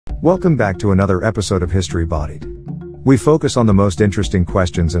Welcome back to another episode of History Bodied. We focus on the most interesting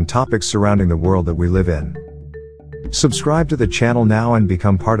questions and topics surrounding the world that we live in. Subscribe to the channel now and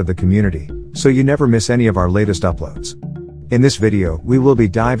become part of the community, so you never miss any of our latest uploads. In this video, we will be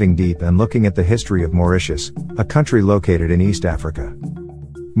diving deep and looking at the history of Mauritius, a country located in East Africa.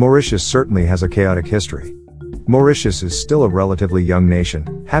 Mauritius certainly has a chaotic history. Mauritius is still a relatively young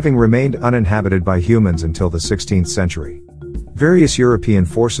nation, having remained uninhabited by humans until the 16th century. Various European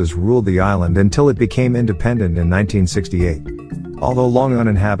forces ruled the island until it became independent in 1968. Although long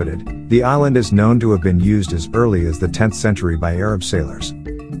uninhabited, the island is known to have been used as early as the 10th century by Arab sailors.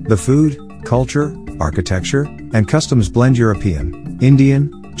 The food, culture, architecture, and customs blend European,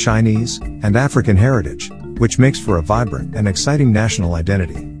 Indian, Chinese, and African heritage, which makes for a vibrant and exciting national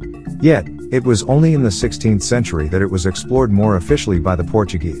identity. Yet, it was only in the 16th century that it was explored more officially by the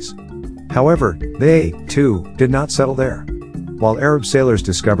Portuguese. However, they, too, did not settle there. While Arab sailors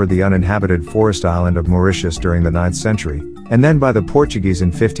discovered the uninhabited forest island of Mauritius during the 9th century, and then by the Portuguese in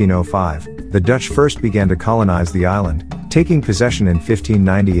 1505, the Dutch first began to colonize the island, taking possession in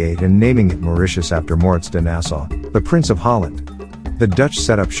 1598 and naming it Mauritius after Maurits de Nassau, the Prince of Holland. The Dutch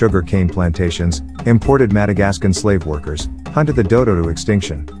set up sugarcane plantations, imported Madagascan slave workers, hunted the dodo to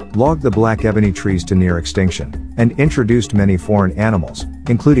extinction, logged the black ebony trees to near extinction, and introduced many foreign animals,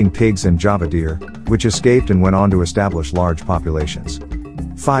 including pigs and Java deer, which escaped and went on to establish large populations.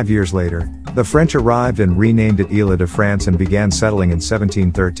 5 years later, the French arrived and renamed it Ile de France and began settling in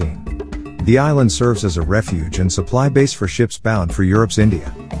 1713. The island serves as a refuge and supply base for ships bound for Europe's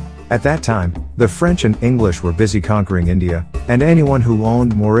India. At that time, the French and English were busy conquering India, and anyone who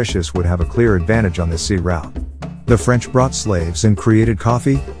owned Mauritius would have a clear advantage on this sea route. The French brought slaves and created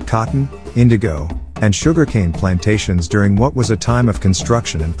coffee, cotton, indigo, and sugarcane plantations during what was a time of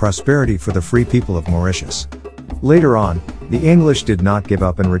construction and prosperity for the free people of Mauritius. Later on, the English did not give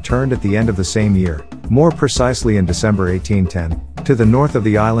up and returned at the end of the same year, more precisely in December 1810, to the north of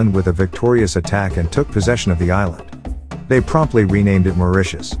the island with a victorious attack and took possession of the island. They promptly renamed it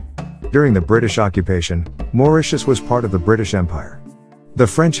Mauritius. During the British occupation, Mauritius was part of the British Empire. The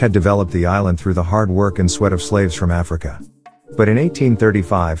French had developed the island through the hard work and sweat of slaves from Africa. But in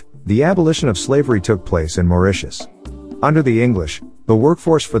 1835, the abolition of slavery took place in Mauritius. Under the English, the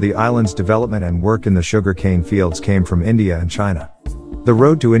workforce for the island's development and work in the sugarcane fields came from India and China. The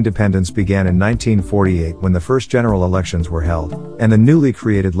road to independence began in 1948 when the first general elections were held, and the newly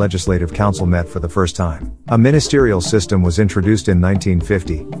created Legislative Council met for the first time. A ministerial system was introduced in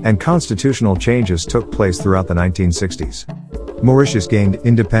 1950, and constitutional changes took place throughout the 1960s. Mauritius gained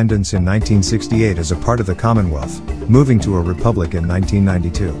independence in 1968 as a part of the Commonwealth, moving to a republic in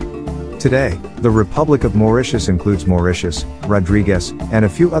 1992. Today, the Republic of Mauritius includes Mauritius, Rodrigues, and a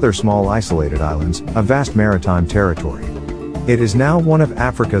few other small isolated islands, a vast maritime territory. It is now one of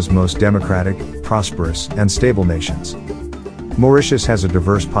Africa's most democratic, prosperous, and stable nations. Mauritius has a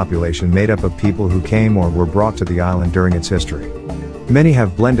diverse population made up of people who came or were brought to the island during its history. Many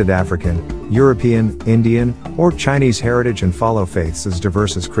have blended African, European, Indian, or Chinese heritage and follow faiths as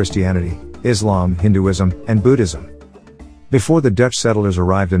diverse as Christianity, Islam, Hinduism, and Buddhism. Before the Dutch settlers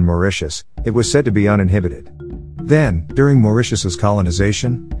arrived in Mauritius, it was said to be uninhabited. Then, during Mauritius's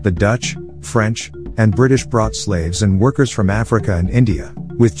colonization, the Dutch, French, and British brought slaves and workers from Africa and India,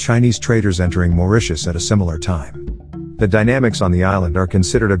 with Chinese traders entering Mauritius at a similar time. The dynamics on the island are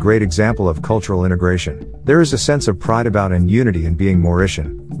considered a great example of cultural integration. There is a sense of pride about and unity in being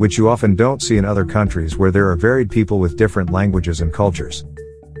Mauritian, which you often don't see in other countries where there are varied people with different languages and cultures.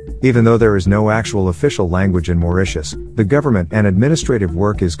 Even though there is no actual official language in Mauritius, the government and administrative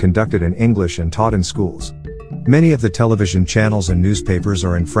work is conducted in English and taught in schools. Many of the television channels and newspapers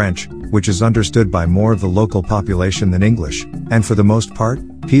are in French, which is understood by more of the local population than English, and for the most part,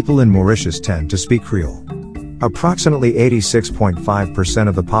 people in Mauritius tend to speak Creole. Approximately 86.5%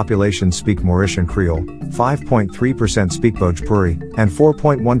 of the population speak Mauritian Creole, 5.3% speak Bhojpuri, and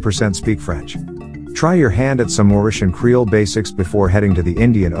 4.1% speak French. Try your hand at some Mauritian Creole basics before heading to the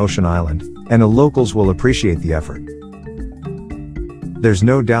Indian Ocean island, and the locals will appreciate the effort. There's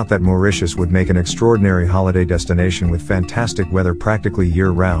no doubt that Mauritius would make an extraordinary holiday destination with fantastic weather practically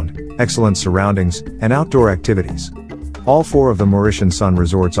year-round, excellent surroundings, and outdoor activities. All 4 of the Mauritian Sun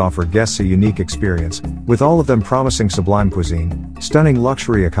resorts offer guests a unique experience, with all of them promising sublime cuisine, stunning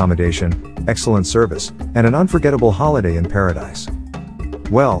luxury accommodation, excellent service, and an unforgettable holiday in paradise.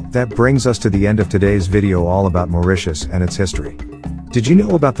 Well, that brings us to the end of today's video all about Mauritius and its history. Did you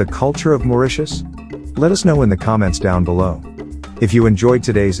know about the culture of Mauritius? Let us know in the comments down below. If you enjoyed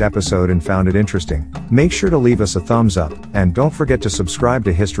today's episode and found it interesting, make sure to leave us a thumbs up, and don't forget to subscribe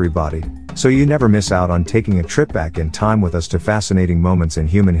to History Bodied, so you never miss out on taking a trip back in time with us to fascinating moments in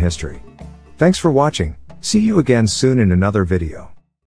human history. Thanks for watching. See you again soon in another video.